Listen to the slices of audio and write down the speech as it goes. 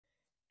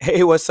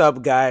Hey, what's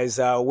up, guys?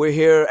 We're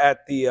here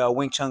at the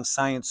Wing Chun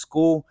Science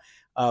School.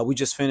 We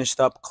just finished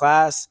up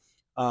class.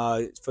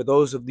 For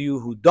those of you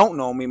who don't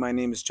know me, my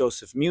name is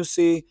Joseph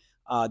Musi,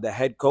 the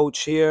head coach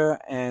here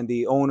and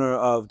the owner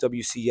of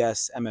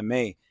WCS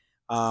MMA.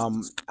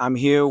 I'm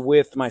here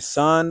with my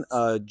son,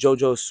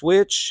 Jojo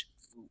Switch.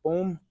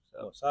 Boom.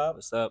 What's up?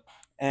 What's up?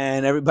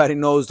 And everybody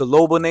knows the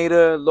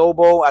Lobonator,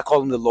 Lobo. I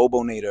call him the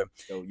Lobonator.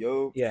 Yo,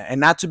 yo. Yeah, and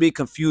not to be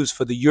confused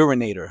for the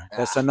Urinator.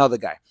 That's another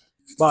guy.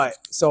 But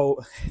so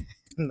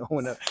no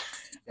one.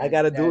 I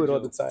gotta do it all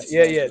the time.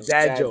 Yeah, yeah,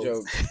 dad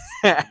jokes.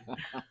 All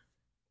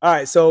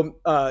right, so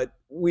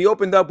we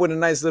opened up with a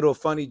nice little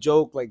funny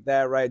joke like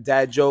that, right?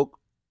 Dad joke.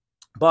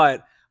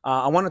 But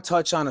I want to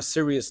touch on a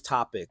serious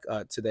topic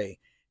today,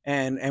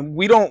 and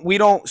we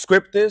don't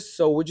script this,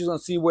 so we're just gonna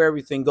see where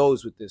everything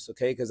goes with this,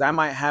 okay? Because I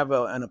might have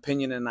an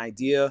opinion, an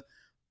idea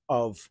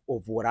of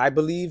what I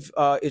believe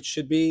it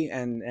should be,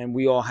 and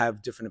we all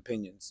have different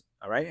opinions,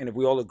 all right? And if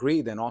we all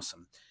agree, then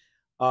awesome.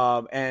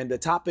 And the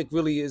topic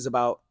really is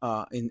about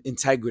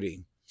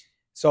integrity.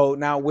 So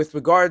now, with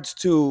regards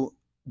to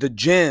the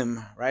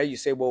gym, right? You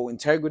say, well,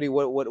 integrity.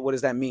 What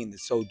does that mean?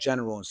 It's so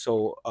general and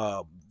so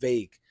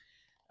vague.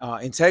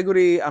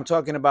 Integrity. I'm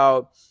talking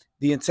about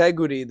the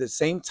integrity, the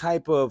same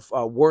type of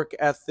work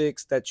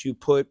ethics that you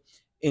put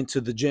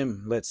into the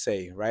gym. Let's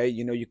say, right?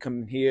 You know, you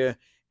come here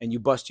and you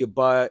bust your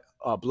butt,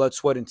 blood,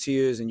 sweat, and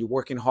tears, and you're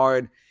working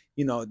hard.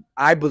 You know,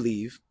 I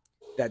believe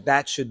that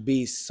that should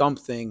be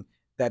something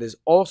that is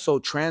also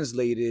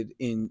translated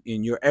in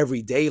your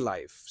everyday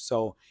life.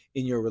 So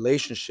in your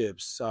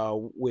relationships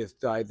with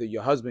either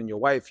your husband, your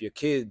wife, your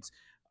kids,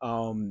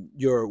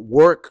 your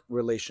work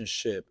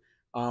relationship,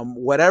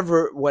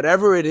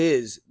 whatever it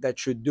is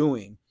that you're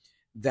doing,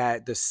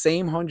 that the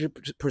same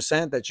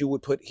 100% that you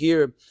would put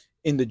here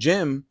in the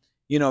gym,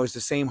 you know, is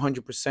the same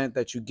 100%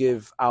 that you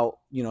give out,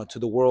 you know, to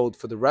the world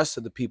for the rest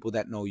of the people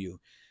that know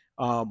you.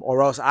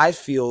 Or else I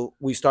feel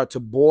we start to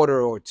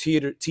border or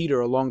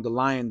teeter along the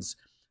lines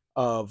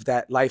of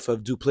that life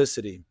of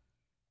duplicity,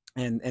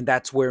 and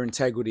that's where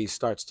integrity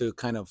starts to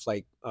kind of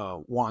like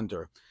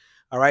wander.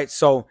 All right,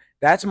 so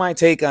that's my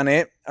take on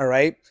it. All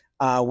right,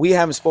 we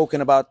haven't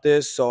spoken about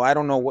this, so I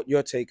don't know what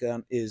your take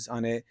on is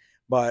on it.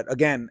 But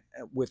again,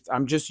 with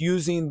I'm just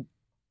using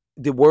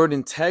the word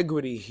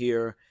integrity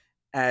here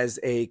as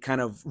a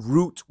kind of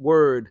root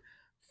word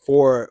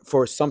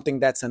for something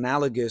that's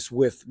analogous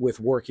with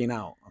working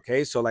out.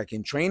 Okay, so like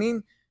in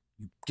training,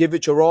 give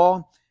it your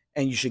all,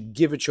 and you should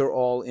give it your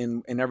all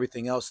in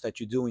everything else that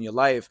you do in your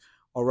life,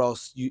 or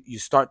else you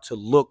start to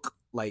look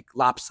like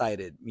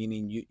lopsided,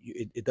 meaning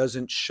it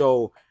doesn't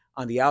show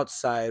on the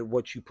outside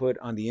what you put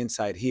on the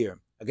inside here.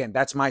 Again,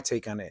 that's my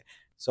take on it.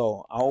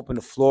 So I'll open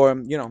the floor.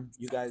 You know,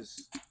 you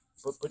guys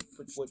put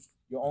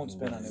your own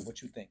spin on it.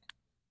 What you think?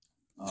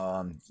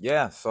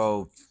 Yeah.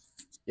 So,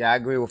 yeah, I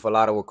agree with a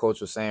lot of what Coach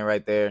was saying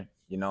right there.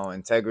 You know,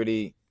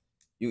 integrity.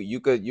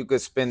 You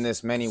could spin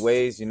this many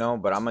ways.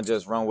 But I'm gonna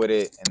just run with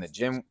it in the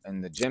gym.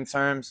 In the gym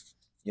terms,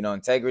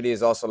 integrity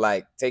is also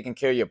like taking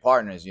care of your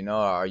partners.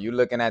 Are you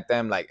looking at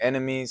them like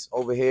enemies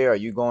over here? Are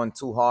you going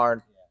too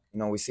hard?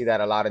 We see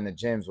that a lot in the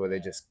gyms where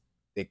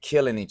they're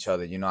killing each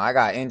other. I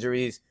got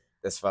injuries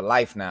that's for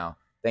life now,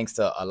 thanks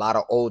to a lot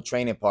of old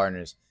training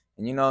partners.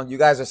 And you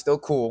guys are still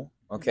cool,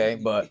 okay?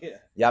 But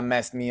y'all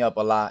messed me up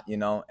a lot,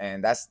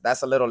 and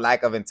that's a little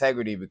lack of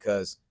integrity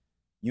because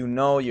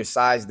your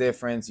size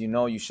difference,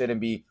 you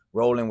shouldn't be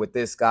rolling with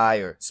this guy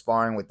or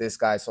sparring with this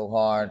guy so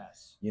hard,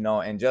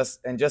 and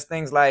just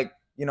things like,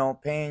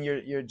 paying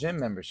your gym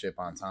membership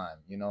on time,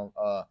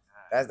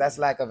 that's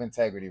lack of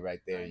integrity right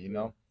there,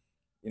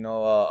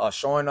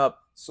 showing up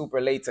super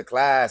late to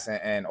class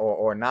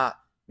or not,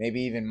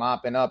 maybe even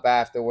mopping up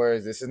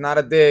afterwards. This is not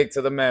a dig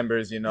to the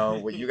members,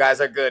 you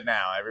guys are good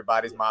now.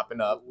 Everybody's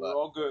mopping up. We're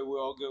all good. We're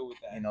all good with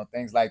that.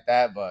 Things like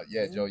that. But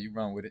yeah, Joe, you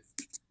run with it.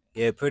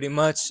 Yeah, pretty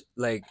much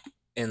like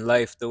in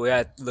life, the way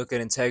I look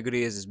at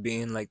integrity is as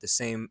being like the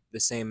same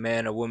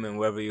man or woman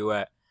wherever you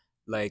at.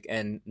 Like,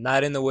 and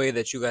not in the way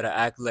that you gotta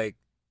act like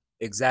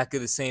exactly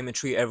the same and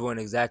treat everyone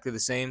exactly the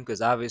same,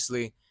 because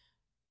obviously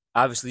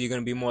you're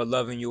gonna be more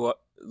loving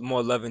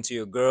to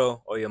your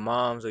girl or your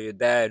mom's or your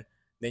dad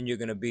than you're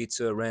gonna be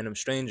to a random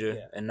stranger.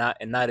 Yeah. And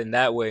not in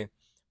that way,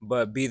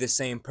 but be the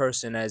same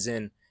person, as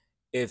in,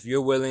 if you're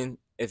willing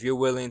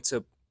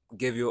to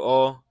give your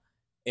all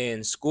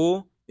in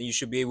school, then you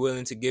should be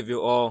willing to give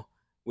your all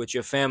with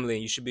your family.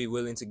 You should be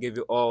willing to give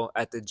your all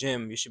at the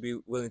gym. You should be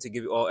willing to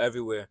give your all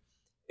everywhere.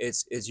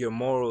 It's your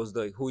morals,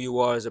 like who you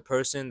are as a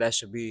person, that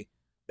should be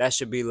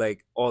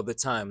like all the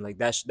time. Like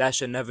that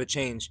should never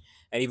change.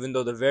 And even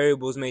though the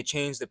variables may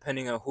change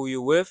depending on who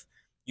you're with,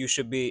 you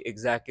should be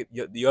exactly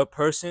your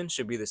person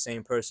should be the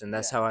same person.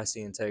 That's Yeah. how I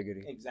see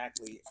integrity.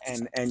 Exactly.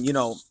 And you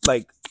know,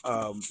 like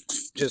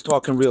just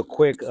talking real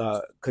quick,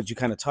 because you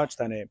kind of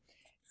touched on it.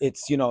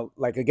 It's, you know,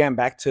 like again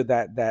back to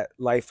that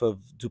life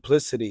of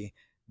duplicity.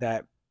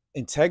 That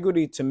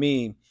integrity to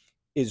me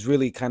is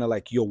really kind of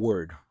like your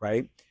word,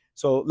 right?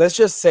 So let's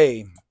just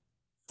say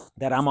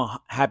that I'm a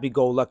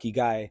happy-go-lucky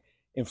guy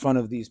in front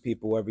of these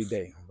people every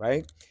day,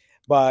 right?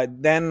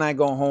 But then I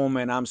go home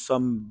and I'm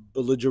some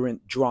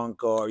belligerent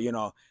drunk, or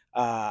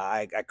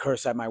I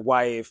curse at my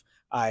wife,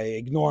 I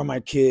ignore my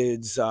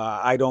kids,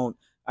 I don't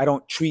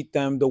treat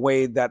them the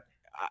way that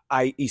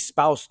I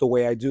espouse the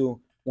way I do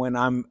when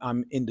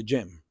I'm in the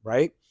gym,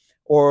 right?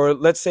 Or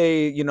let's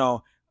say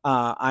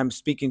I'm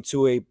speaking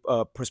to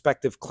a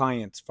prospective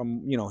client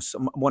from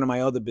one of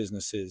my other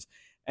businesses,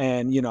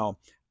 and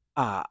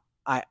uh,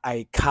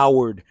 I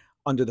cowered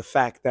under the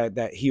fact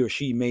that he or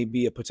she may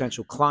be a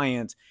potential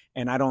client,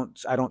 and I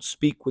don't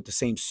speak with the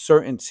same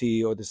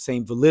certainty or the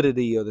same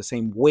validity or the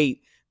same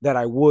weight that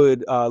I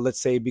would,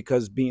 let's say,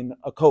 because being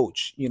a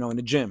coach, in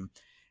the gym.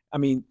 I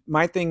mean,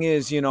 my thing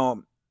is,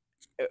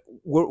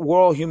 we're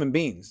all human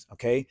beings,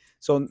 okay?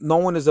 So no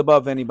one is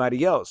above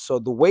anybody else. So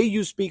the way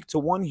you speak to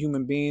one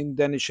human being,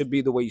 then it should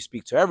be the way you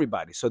speak to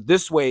everybody. So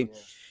this way,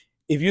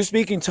 if you're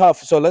speaking tough,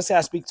 so let's say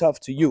I speak tough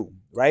to you,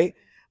 right?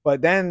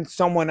 But then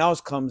someone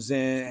else comes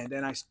in and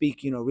then I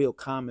speak, real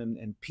calm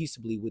and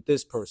peaceably with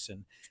this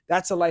person.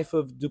 That's a life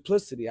of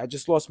duplicity. I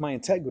just lost my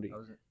integrity.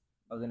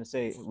 I was gonna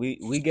say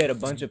we get a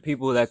bunch of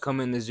people that come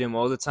in this gym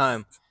all the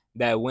time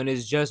that when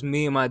it's just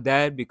me and my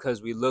dad,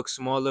 because we look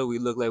smaller, we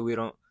look like we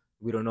don't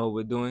know what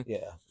we're doing.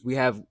 Yeah. We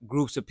have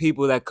groups of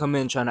people that come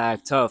in trying to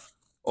act tough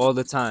all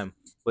the time.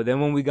 But then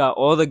when we got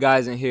all the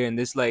guys in here and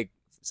it's like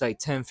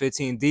 10,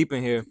 15 deep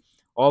in here,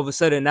 all of a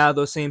sudden now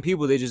those same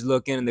people, they just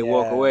look in and they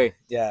walk away.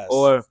 Yes.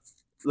 Or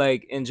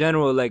like in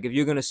general, like if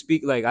you're gonna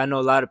speak, like I know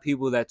a lot of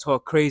people that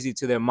talk crazy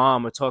to their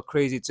mom or talk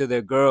crazy to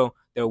their girl,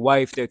 their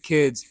wife, their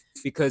kids,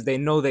 because they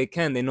know they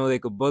know they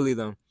could bully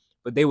them.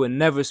 But they would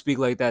never speak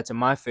like that to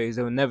my face.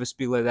 They would never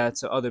speak like that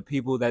to other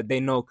people that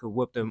they know could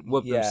whip them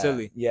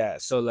silly.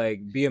 Yes. So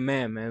like be a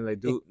man, man.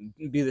 Like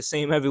be the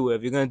same everywhere.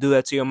 If you're gonna do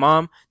that to your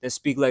mom, then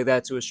speak like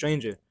that to a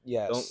stranger.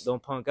 Yes.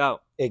 Don't punk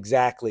out.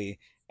 Exactly.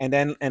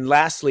 And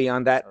lastly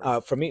on that,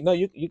 for me, no,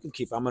 you can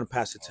keep. I'm gonna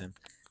pass it to him.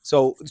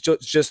 So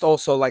just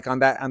also like on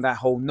that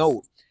whole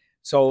note.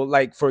 So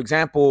like for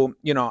example,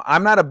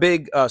 I'm not a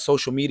big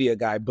social media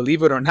guy.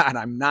 Believe it or not,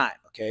 I'm not.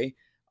 Okay.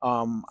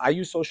 I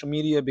use social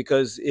media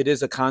because it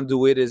is a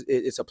conduit.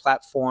 It's a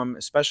platform,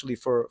 especially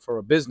for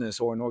a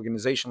business or an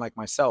organization like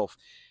myself.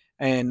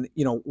 And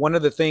one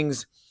of the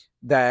things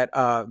that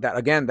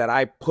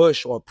I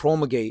push or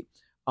promulgate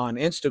on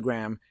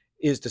Instagram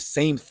is the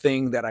same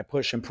thing that I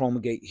push and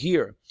promulgate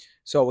here.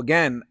 So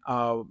again,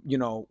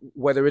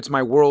 whether it's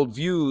my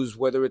worldviews,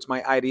 whether it's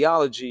my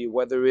ideology,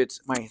 whether it's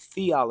my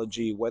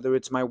theology, whether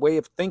it's my way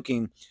of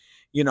thinking,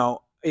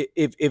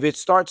 if it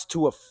starts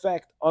to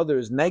affect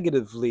others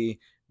negatively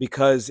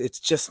because it's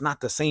just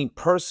not the same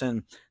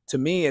person, to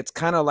me, it's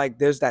kind of like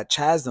there's that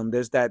chasm,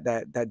 there's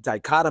that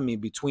dichotomy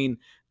between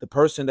the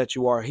person that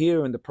you are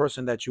here and the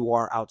person that you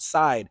are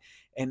outside,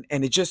 and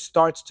it just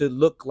starts to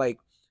look like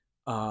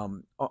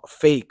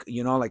fake,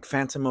 like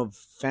phantom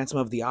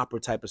of the opera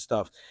type of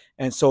stuff.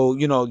 And so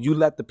you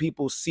let the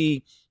people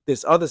see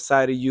this other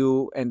side of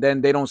you and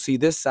then they don't see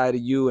this side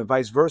of you and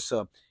vice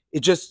versa.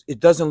 It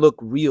doesn't look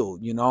real,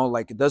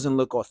 like it doesn't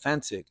look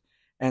authentic.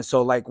 And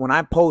so like when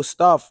I post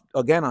stuff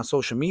again on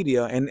social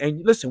media,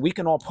 and listen, we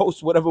can all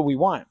post whatever we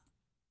want,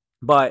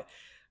 but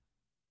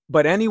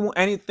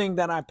anything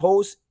that I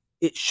post,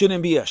 it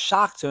shouldn't be a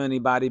shock to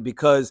anybody,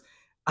 because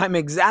I'm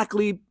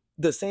exactly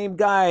the same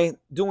guy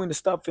doing the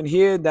stuff in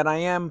here that I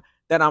am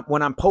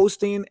when I'm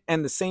posting,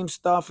 and the same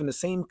stuff and the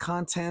same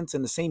content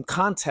and the same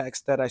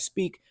context that I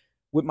speak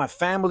with my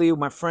family, with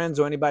my friends,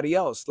 or anybody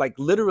else. Like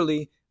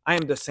literally, I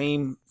am the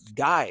same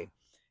guy.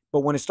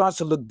 But when it starts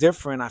to look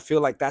different, I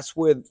feel like that's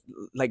where,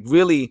 like,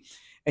 really,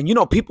 and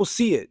people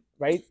see it,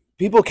 right?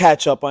 People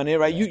catch up on it,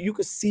 right? You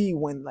could see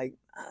when like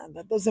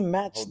that doesn't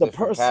match the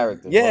person.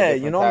 Yeah,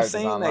 you know what I'm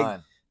saying?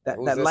 Online. Like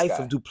that life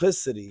of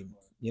duplicity,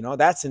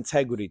 that's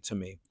integrity to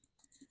me.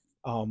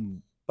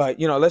 But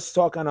let's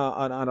talk on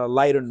a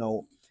lighter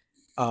note,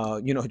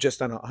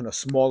 just on a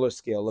smaller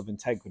scale of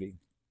integrity.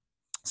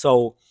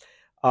 So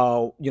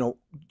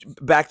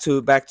back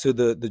to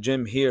the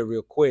gym here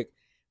real quick.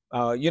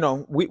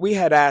 We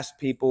had asked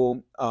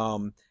people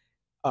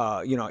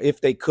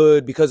if they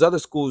could, because other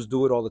schools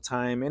do it all the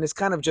time, and it's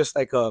kind of just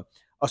like a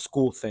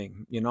school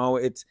thing.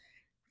 It's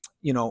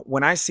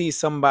when I see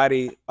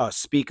somebody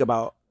speak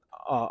about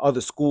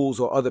other schools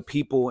or other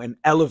people and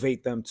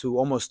elevate them to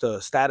almost a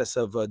status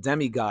of a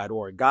demigod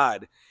or a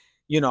god,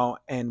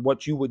 and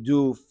what you would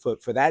do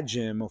for that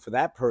gym or for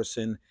that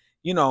person,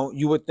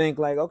 you would think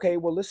like, okay,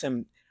 well,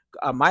 listen,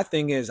 my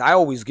thing is I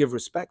always give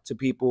respect to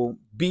people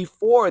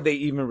before they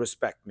even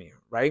respect me,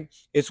 right?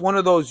 It's one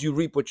of those you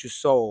reap what you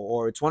sow,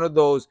 or it's one of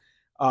those,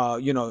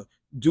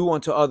 do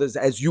unto others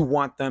as you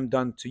want them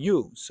done to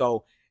you.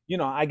 So,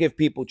 I give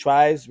people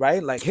tries,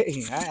 right? Like,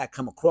 hey, I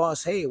come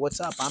across, hey, what's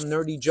up? I'm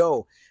Nerdy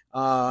Joe.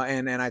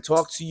 And I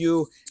talk to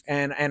you,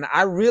 and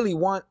I really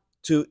want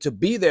to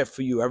be there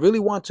for you. I really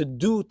want to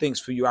do things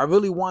for you. I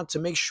really want to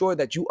make sure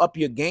that you up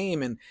your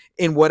game and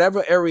in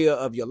whatever area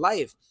of your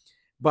life.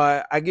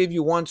 But I give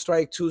you 1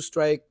 strike, 2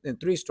 strike, and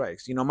 3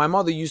 strikes. My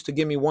mother used to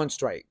give me 1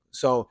 strike.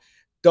 So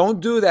don't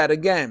do that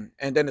again.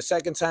 And then the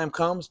second time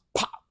comes,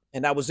 pop,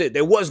 and that was it.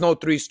 There was no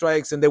 3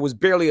 strikes, and there was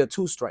barely a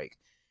 2 strike.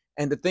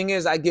 And the thing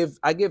is, I give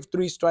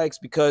 3 strikes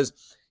because,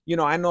 you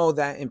know, I know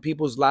that in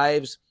people's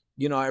lives,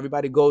 you know,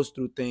 everybody goes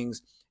through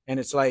things, and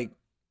it's like,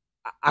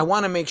 I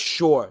want to make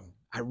sure,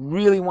 I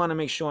really want to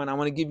make sure, and I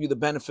want to give you the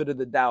benefit of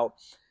the doubt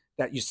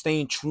that you're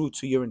staying true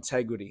to your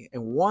integrity.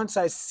 And once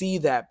I see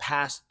that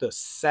past the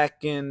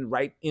second,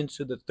 right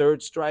into the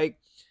third strike,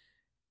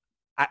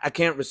 I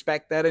can't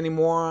respect that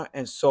anymore.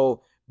 And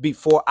so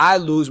before I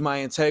lose my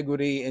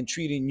integrity in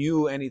treating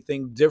you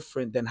anything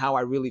different than how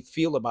I really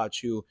feel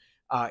about you,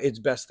 it's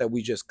best that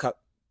we just cut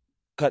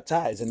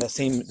ties. And the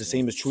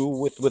same is true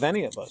with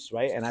any of us,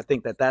 right? And I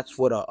think that that's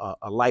what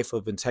a life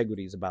of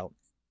integrity is about.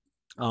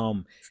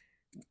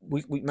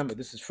 We remember,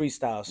 this is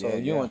freestyle, so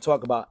you want to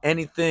talk about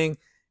anything,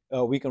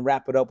 we can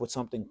wrap it up with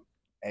something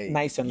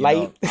nice and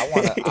light.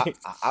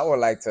 I would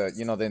like to,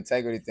 you know, the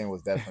integrity thing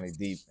was definitely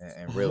deep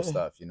and real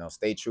stuff. You know,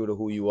 stay true to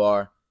who you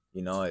are.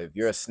 You know, if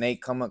you're a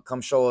snake,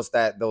 come show us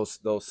those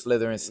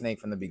slithering snake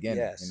from the beginning.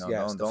 Yes, you know,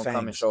 yes, don't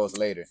come and show us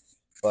later.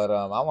 But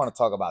I want to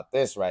talk about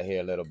this right here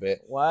a little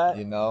bit. What?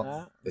 You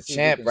know, the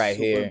champ right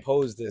here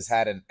has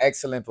had an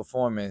excellent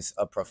performance,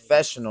 a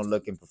professional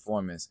looking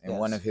performance in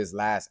one of his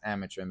last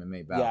amateur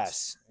MMA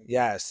bouts.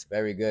 Yes.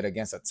 Very good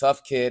against a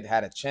tough kid,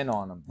 had a chin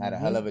on him, had a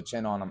hell of a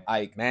chin on him.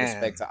 Ike,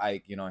 respect to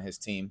Ike, you know, and his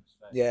team.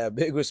 Yeah,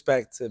 big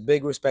respect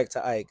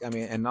to Ike. I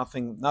mean, and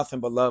nothing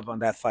but love on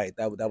that fight.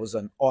 That was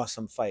an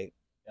awesome fight.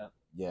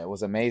 Yeah, it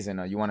was amazing.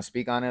 You want to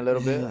speak on it a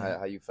little bit?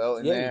 How you felt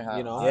in there?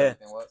 You know, how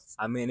everything was?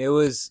 I mean,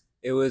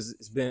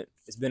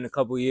 it's been a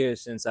couple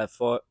years since I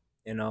fought,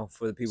 you know,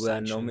 for the people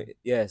that know me.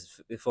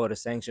 Yes, before the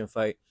sanction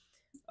fight.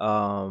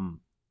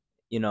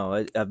 You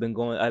know, I've been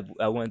going,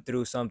 I went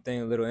through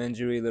something, a little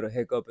injury, a little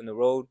hiccup in the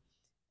road,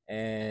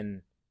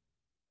 and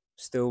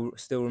still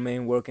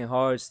remain working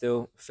hard,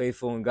 still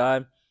faithful in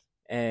God,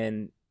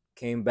 and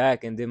came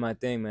back and did my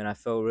thing, man. I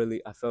felt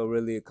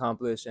really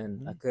accomplished,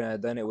 and I couldn't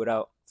have done it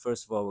without,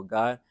 first of all, with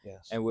God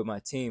and with my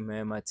team,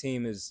 man. My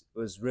team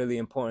was really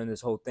important in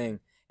this whole thing,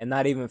 and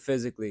not even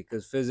physically,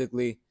 because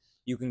physically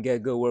you can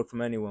get good work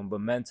from anyone,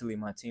 but mentally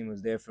my team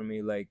was there for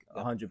me like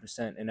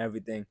 100% in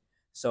everything.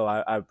 So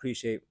I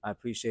appreciate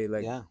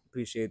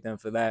them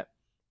for that.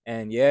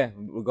 And yeah,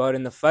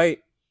 regarding the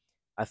fight,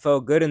 I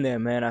felt good in there,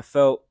 man. I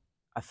felt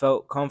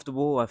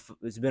comfortable.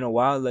 It's been a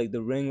while. Like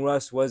the ring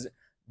rust,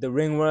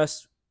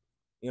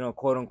 you know,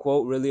 quote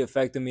unquote, really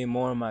affected me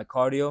more in my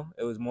cardio.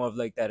 It was more of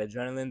like that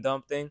adrenaline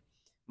dump thing.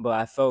 But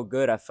I felt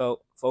good. I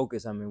felt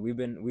focused. I mean, we've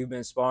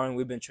been sparring,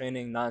 we've been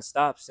training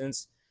nonstop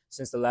since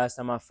the last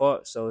time I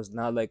fought. So it's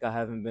not like I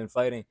haven't been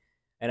fighting.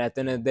 And at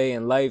the end of the day,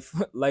 in life,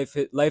 life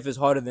is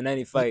harder than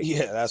any fight.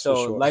 Yeah, that's so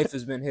for sure. Life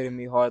has been hitting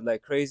me hard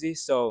like crazy.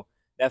 So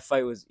that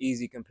fight was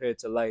easy compared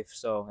to life.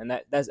 So,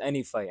 and that's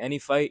any fight. Any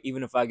fight,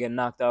 even if I get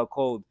knocked out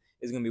cold,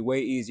 is gonna be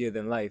way easier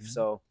than life.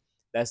 So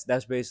that's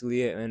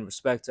basically it. And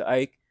respect to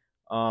Ike,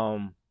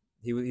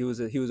 he was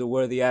a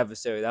worthy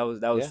adversary. That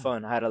was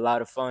fun. I had a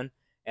lot of fun,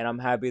 and I'm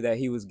happy that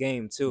he was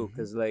game too,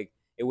 because like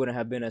it wouldn't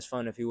have been as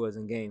fun if he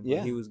wasn't game.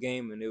 But he was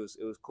game, and it was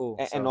cool.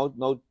 And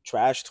no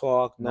trash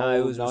talk,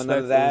 none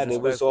of that.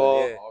 It was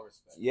all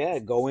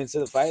go into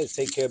the fight,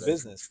 take care of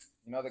business.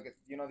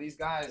 You know, these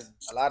guys.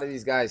 A lot of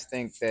these guys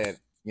think that,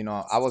 you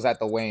know, I was at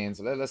the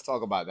weigh-ins. Let's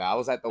talk about that. I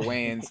was at the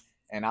weigh-ins,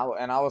 and I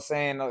was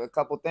saying a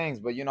couple things,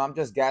 but you know, I'm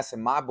just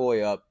gassing my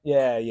boy up.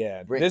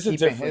 Yeah. There's a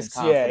difference.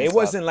 Yeah, it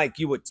wasn't like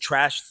you were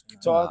trash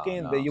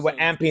talking, that you were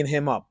amping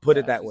him up. Put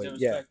it that way.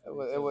 Yeah,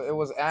 it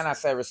was, and I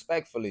said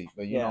respectfully,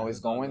 but you know, it's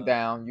going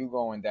down. You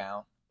going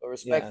down. But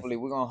respectfully,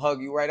 we're gonna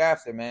hug you right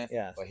after, man.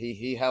 Yeah. But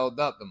he held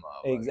up the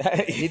motherfucker.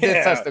 Exactly. He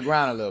did touch the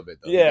ground a little bit,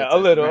 though. Yeah, a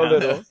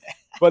little.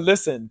 But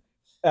listen.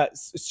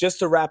 Just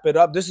to wrap it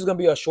up, this is gonna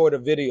be a shorter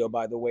video,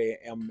 by the way,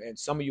 and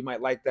some of you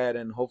might like that,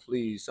 and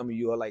hopefully some of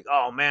you are like,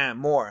 oh man,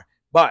 more.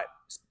 But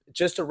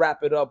just to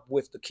wrap it up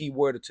with the key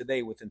word of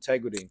today, with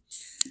integrity,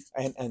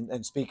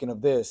 and speaking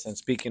of this, and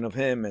speaking of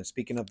him, and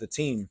speaking of the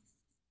team,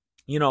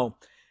 you know,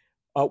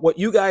 what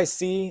you guys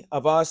see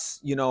of us,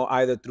 you know,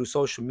 either through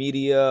social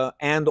media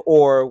and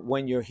or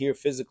when you're here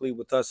physically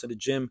with us at the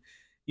gym,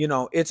 you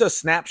know, it's a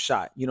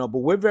snapshot, you know, but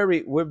we're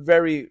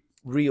very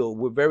real,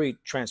 we're very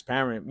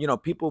transparent. You know,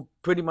 people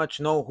pretty much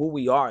know who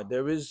we are.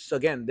 There is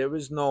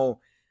no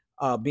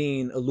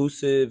being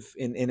elusive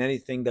in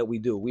anything that we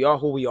do. We are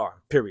who we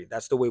are, period.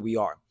 That's the way we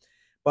are.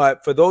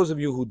 But for those of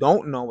you who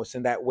don't know us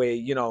in that way,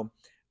 you know,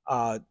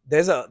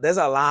 there's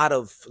a lot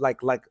of like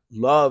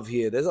love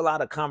here. There's a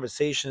lot of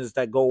conversations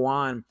that go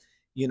on,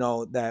 you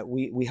know, that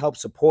we help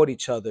support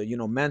each other, you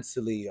know,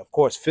 mentally, of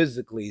course,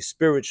 physically,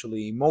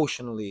 spiritually,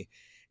 emotionally.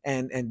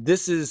 And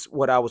this is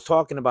what I was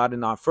talking about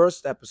in our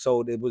first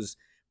episode. It was,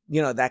 you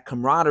know, that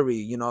camaraderie.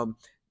 You know,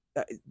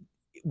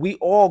 we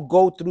all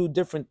go through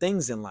different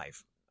things in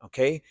life,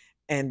 okay?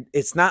 And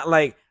it's not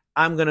like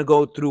I'm going to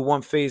go through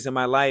one phase in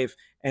my life,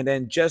 and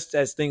then just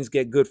as things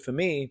get good for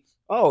me,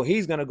 oh,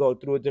 he's going to go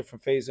through a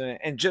different phase.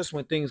 And just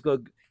when things go,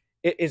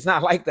 it's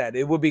not like that.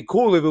 It would be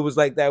cool if it was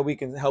like that. We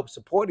can help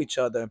support each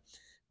other.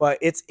 But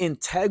it's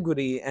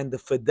integrity and the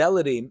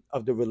fidelity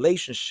of the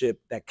relationship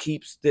that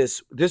keeps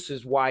this. This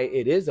is why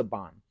it is a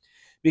bond,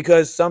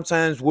 because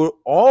sometimes we're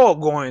all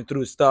going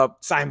through stuff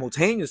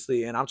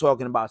simultaneously, and I'm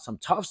talking about some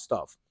tough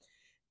stuff,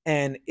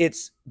 and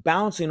it's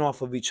bouncing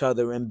off of each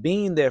other and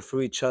being there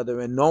for each other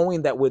and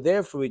knowing that we're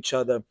there for each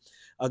other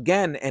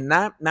again, and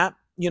not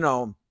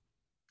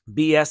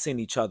BSing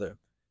each other.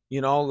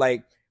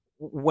 Like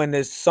when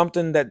there's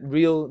something that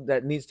real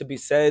that needs to be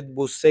said,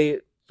 we'll say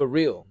it for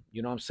real.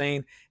 You know what I'm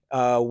saying?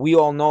 We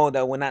all know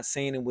that we're not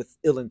saying it with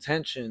ill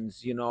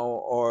intentions,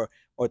 or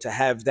to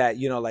have that,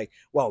 like,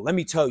 well, let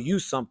me tell you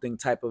something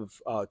type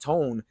of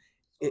tone.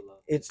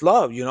 It's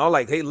love,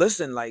 like, hey,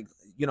 listen, like,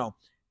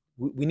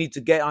 we need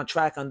to get on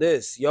track on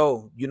this.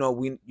 Yo, you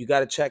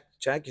got to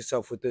check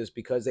yourself with this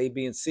because A,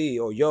 B, and C,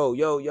 or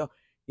yo,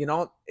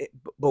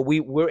 but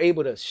we're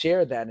able to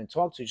share that and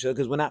talk to each other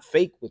because we're not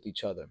fake with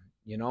each other.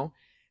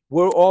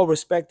 We'll all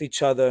respect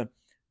each other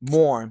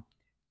more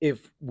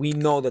if we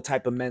know the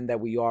type of men that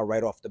we are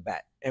right off the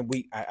bat, and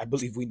I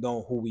believe we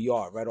know who we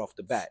are right off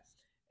the bat,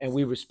 and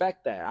we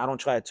respect that. I don't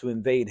try to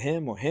invade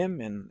him or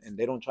him, and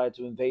they don't try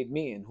to invade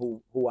me and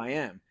who I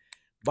am.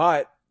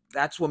 But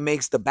that's what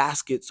makes the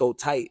basket so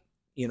tight.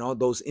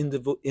 Those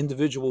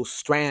individual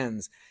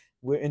strands.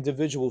 We're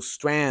individual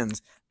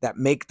strands that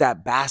make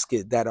that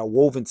basket, that are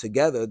woven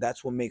together.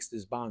 That's what makes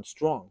this bond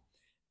strong.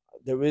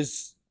 There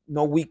is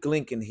no weak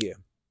link in here.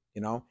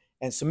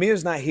 And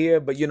Samir's not here,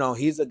 but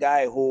he's a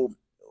guy who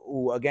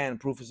again,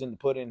 proof is in the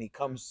pudding. He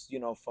comes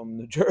from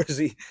New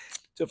Jersey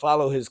to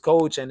follow his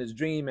coach and his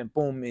dream, and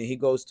boom, and he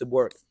goes to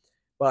work.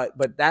 But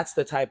that's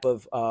the type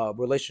of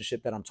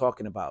relationship that I'm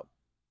talking about.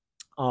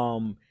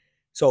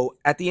 So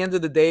at the end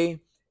of the day,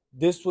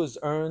 this was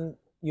earned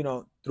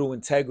through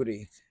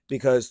integrity,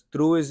 because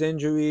through his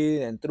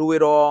injury and through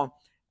it all,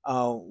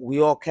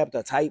 we all kept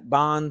a tight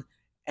bond,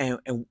 and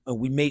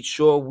we made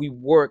sure we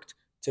worked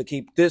to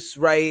keep this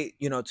right,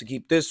 to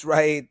keep this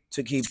right,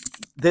 to keep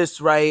this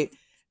right.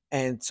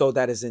 And so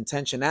that his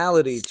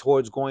intentionality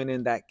towards going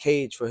in that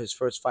cage for his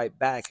first fight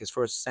back, his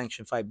first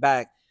sanctioned fight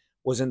back,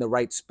 was in the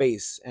right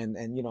space. And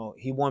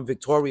he won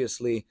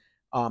victoriously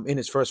in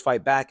his first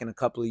fight back in a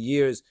couple of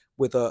years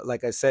with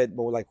like I said,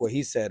 or like what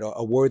he said,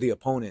 a worthy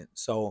opponent.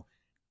 So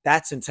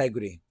that's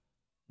integrity.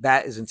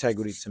 That is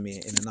integrity to me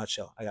in a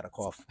nutshell. I got a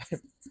cough.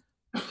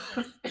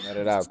 Let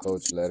it out,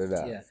 coach. Let it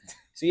out. Yeah.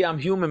 See, I'm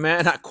human,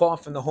 man. I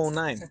cough in the whole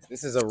nine.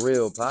 This is a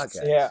real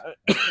podcast. Yeah.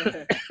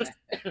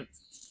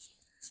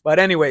 But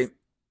anyway,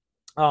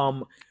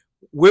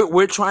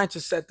 we're trying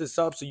to set this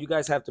up, so you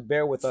guys have to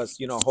bear with us.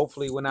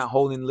 Hopefully we're not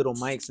holding little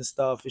mics and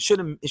stuff. It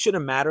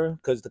shouldn't matter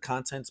because the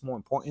content's more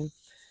important.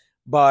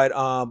 But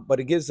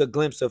it gives a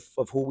glimpse of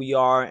who we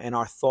are and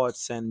our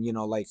thoughts, and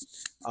like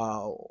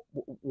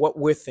what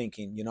we're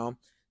thinking.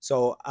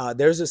 So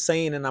there's a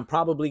saying, and I'm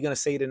probably gonna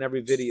say it in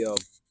every video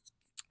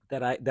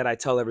that I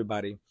tell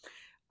everybody.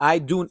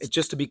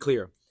 Just to be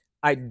clear,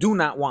 I do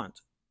not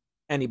want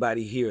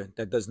anybody here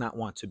that does not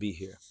want to be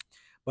here.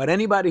 But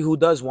anybody who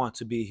does want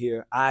to be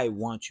here, I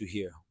want you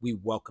here. We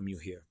welcome you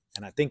here.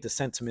 And I think the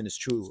sentiment is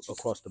true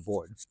across the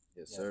board.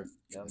 Yes, sir.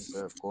 Yes,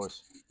 sir. Of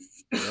course.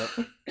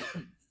 Yep.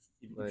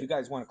 If you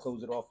guys want to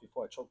close it off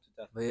before I choke to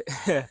death.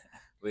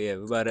 But yeah,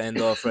 we're about to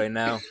end off right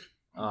now.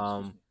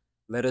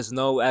 Let us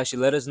know.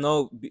 Actually, let us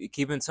know.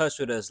 Keep in touch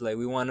with us. Like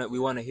we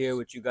wanna hear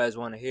what you guys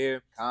want to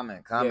hear.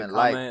 Comment,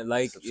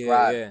 like,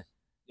 subscribe.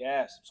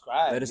 Yeah,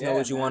 subscribe. Let us know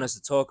what you want us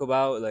to talk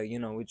about. Like,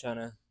 we're trying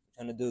to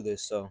do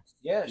this. So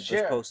yeah, keep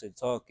share. us posted.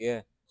 Talk.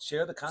 Yeah.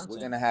 Share the content.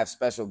 We're gonna have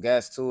special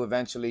guests too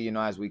eventually.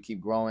 As we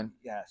keep growing.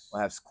 Yes.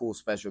 We'll have cool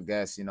special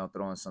guests.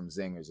 Throwing some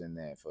zingers in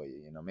there for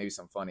you. Maybe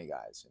some funny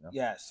guys.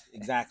 Yes,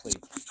 exactly.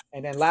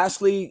 And then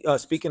lastly,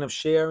 speaking of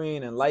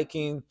sharing and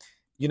liking,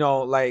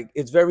 like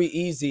it's very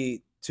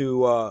easy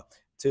to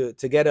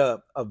get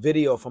a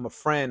video from a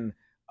friend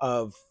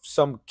of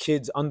some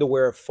kid's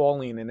underwear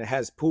falling and it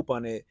has poop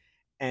on it,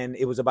 and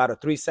it was about a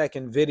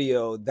 3-second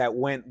video that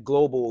went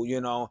global.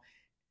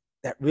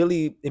 That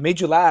really, it made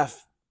you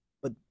laugh,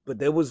 but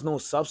there was no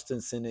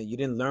substance in it. You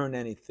didn't learn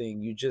anything.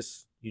 You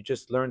just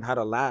learned how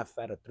to laugh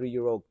at a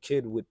 3-year-old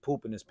kid with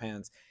poop in his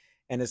pants.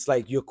 And it's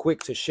like you're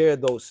quick to share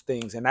those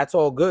things, and that's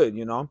all good,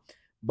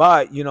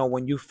 But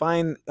when you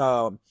find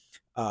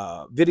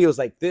videos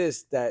like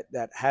this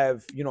that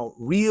have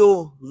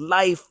real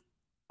life,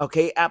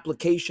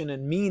 application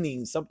and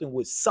meaning, something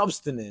with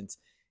substance,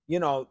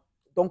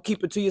 don't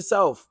keep it to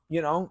yourself.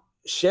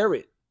 Share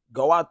it.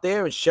 Go out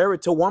there and share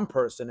it to one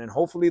person, and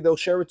hopefully they'll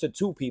share it to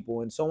 2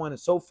 people, and so on and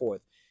so forth.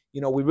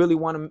 We really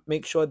want to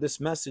make sure this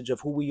message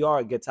of who we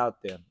are gets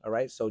out there. All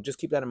right. So just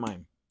keep that in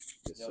mind.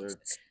 Yes, sir.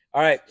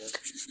 All right.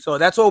 So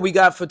that's all we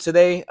got for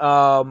today.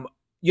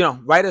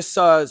 Write us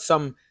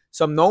some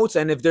notes,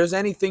 and if there's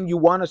anything you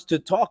want us to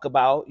talk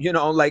about,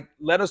 like,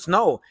 let us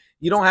know.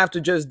 You don't have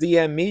to just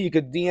DM me. You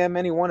could DM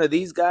any one of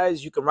these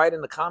guys. You can write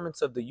in the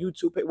comments of the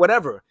YouTube page,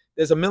 whatever.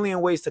 There's a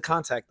million ways to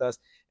contact us,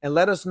 and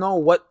let us know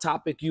what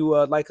topic you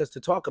like us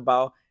to talk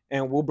about,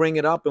 and we'll bring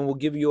it up and we'll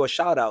give you a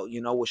shout out.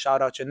 We'll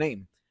shout out your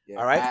name. Yeah,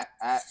 all right.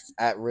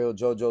 At Real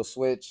JoJo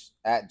Switch,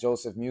 at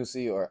Joseph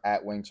Musi, or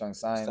at Wing Chun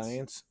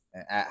Science,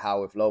 and at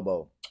How with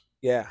Lobo.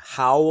 Yeah,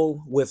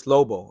 Howl with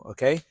Lobo.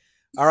 Okay.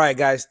 All right,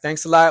 guys.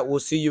 Thanks a lot. We'll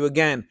see you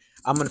again.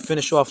 I'm gonna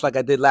finish off like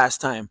I did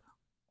last time.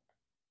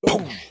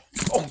 Boom.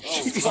 Oh,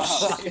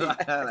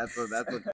 that's a